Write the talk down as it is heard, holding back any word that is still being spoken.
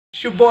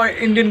It's your boy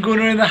Indian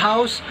Gooner in the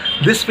house.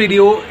 This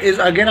video is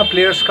again a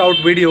player scout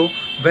video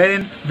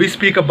wherein we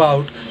speak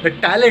about the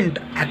talent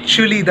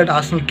actually that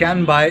Arsenal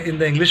can buy in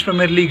the English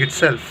Premier League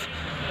itself.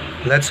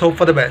 Let's hope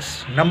for the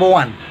best. Number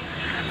 1,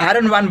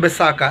 Aaron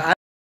Wan-Bissaka.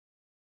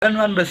 Aaron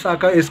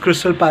Wan-Bissaka is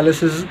Crystal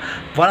Palace's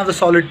one of the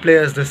solid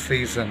players this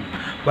season.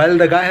 Well,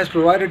 the guy has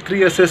provided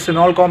 3 assists in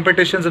all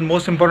competitions and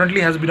most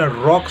importantly has been a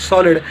rock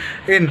solid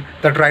in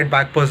that right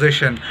back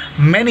position.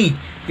 Many,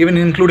 even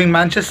including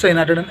Manchester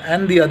United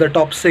and the other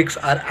top 6,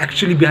 are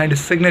actually behind his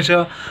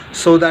signature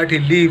so that he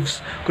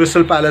leaves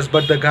Crystal Palace,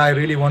 but the guy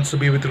really wants to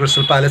be with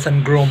Crystal Palace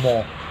and grow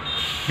more.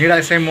 Need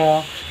I say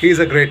more? He's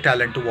a great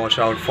talent to watch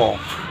out for.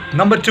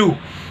 Number 2,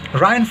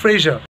 Ryan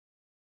Fraser.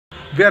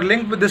 We are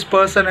linked with this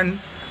person,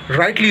 and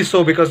rightly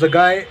so, because the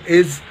guy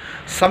is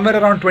somewhere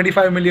around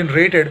 25 million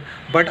rated,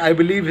 but I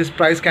believe his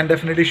price can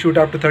definitely shoot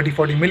up to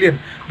 30-40 million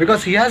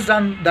because he has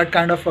done that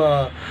kind of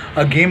a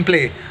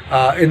gameplay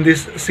in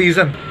this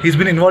season. He's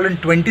been involved in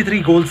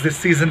 23 goals this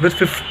season with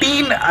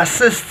 15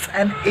 assists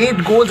and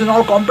 8 goals in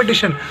all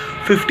competition.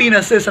 15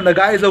 assists, and the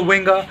guy is a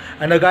winger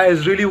and the guy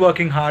is really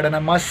working hard, and I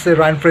must say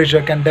Ryan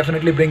Fraser can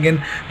definitely bring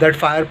in that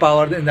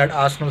firepower in that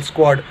Arsenal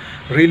squad.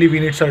 Really, we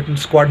need certain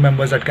squad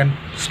members that can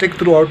stick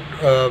throughout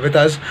with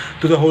us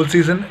to the whole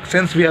season,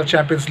 since we have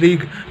Champions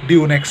League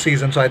due next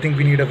season. So I think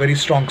we need a very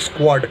strong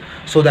squad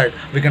so that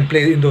we can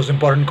play in those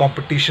important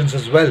competitions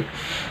as well.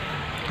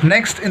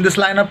 Next in this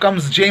lineup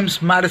comes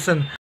James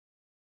Maddison.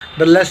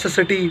 The Leicester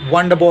City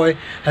wonder boy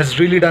has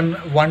really done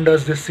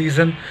wonders this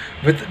season,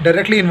 with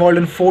directly involved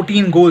in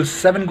 14 goals,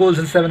 7 goals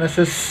and 7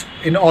 assists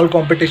in all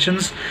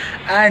competitions,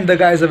 and the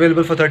guy is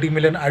available for 30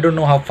 million. I don't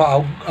know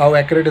how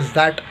accurate is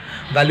that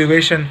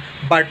valuation,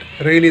 but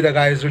really the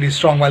guy is really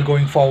strong while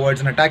going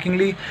forwards, and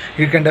attackingly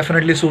he can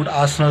definitely suit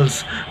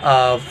Arsenal's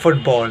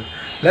football.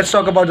 Let's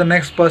talk about the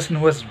next person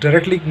who has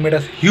directly made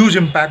a huge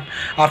impact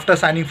after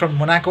signing from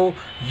Monaco,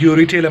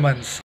 Youri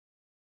Tielemans.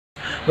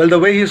 Well, the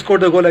way he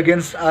scored the goal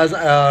against us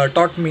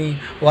taught me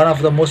one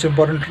of the most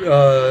important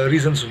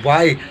reasons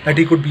why that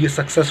he could be a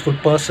successful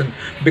person,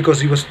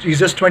 because he's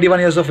just 21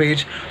 years of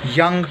age,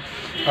 young,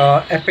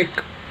 epic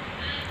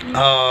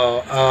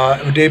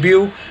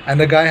debut, and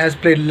the guy has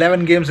played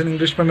 11 games in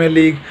English Premier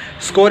League,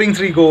 scoring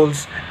 3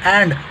 goals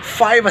and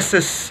 5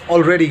 assists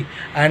already,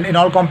 and in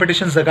all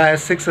competitions the guy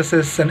has 6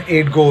 assists and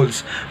 8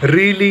 goals.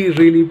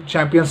 Really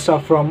champion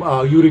stuff from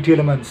Youri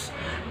Tielemans.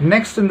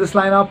 Next in this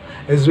lineup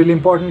is really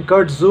important,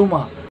 Kurt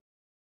Zouma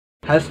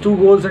has 2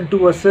 goals and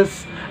 2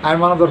 assists and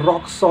one of the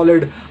rock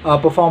solid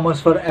performers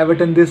for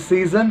Everton this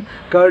season.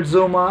 Kurt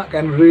Zouma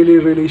can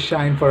really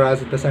shine for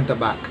us at the centre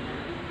back.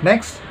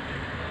 Next,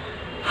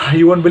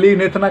 you won't believe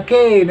Nathan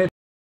Ake.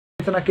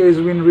 Nathan Ake has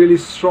been really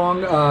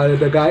strong.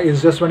 The guy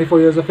is just 24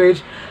 years of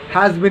age,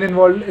 has been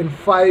involved in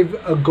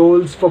 5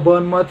 goals for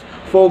Bournemouth,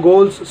 4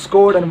 goals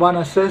scored and 1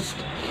 assist.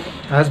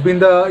 Has been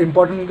the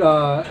important,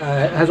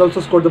 has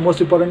also scored the most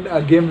important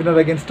game winner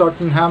against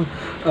Tottenham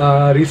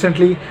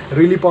recently.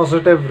 Really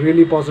positive.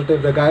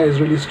 The guy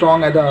is really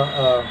strong at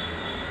the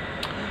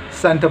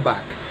centre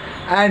back.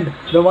 And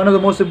one of the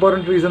most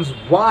important reasons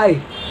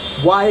why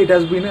it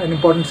has been an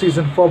important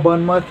season for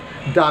Bournemouth,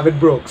 David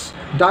Brooks.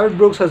 David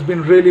Brooks has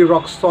been really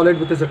rock solid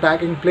with his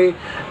attacking play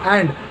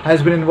and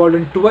has been involved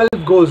in 12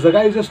 goals. The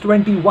guy is just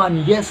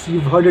 21. Yes,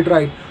 you've heard it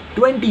right.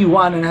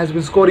 21, and has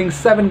been scoring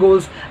 7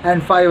 goals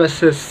and 5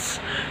 assists.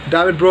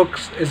 David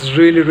Brooks is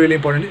really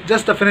important.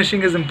 Just the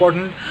finishing is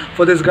important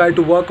for this guy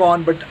to work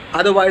on, but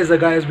otherwise the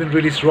guy has been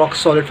really rock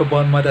solid for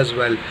Bournemouth as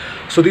well.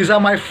 So these are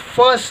my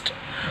first.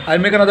 I'll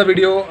make another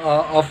video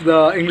of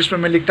the English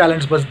Premier League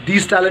talents, but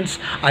these talents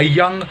are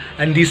young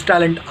and these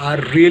talents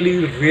are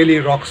really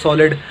rock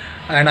solid,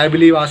 and I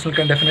believe Arsenal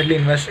can definitely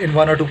invest in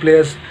 1 or 2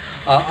 players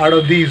out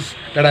of these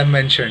that I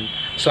mentioned.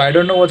 So I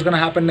don't know what's going to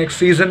happen next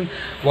season,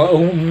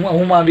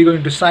 whom are we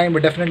going to sign,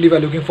 but definitely we're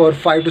looking for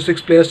 5 to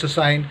 6 players to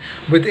sign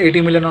with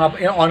 80 million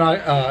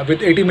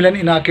with 80 million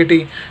in our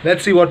kitty.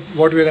 Let's see what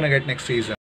we're going to get next season.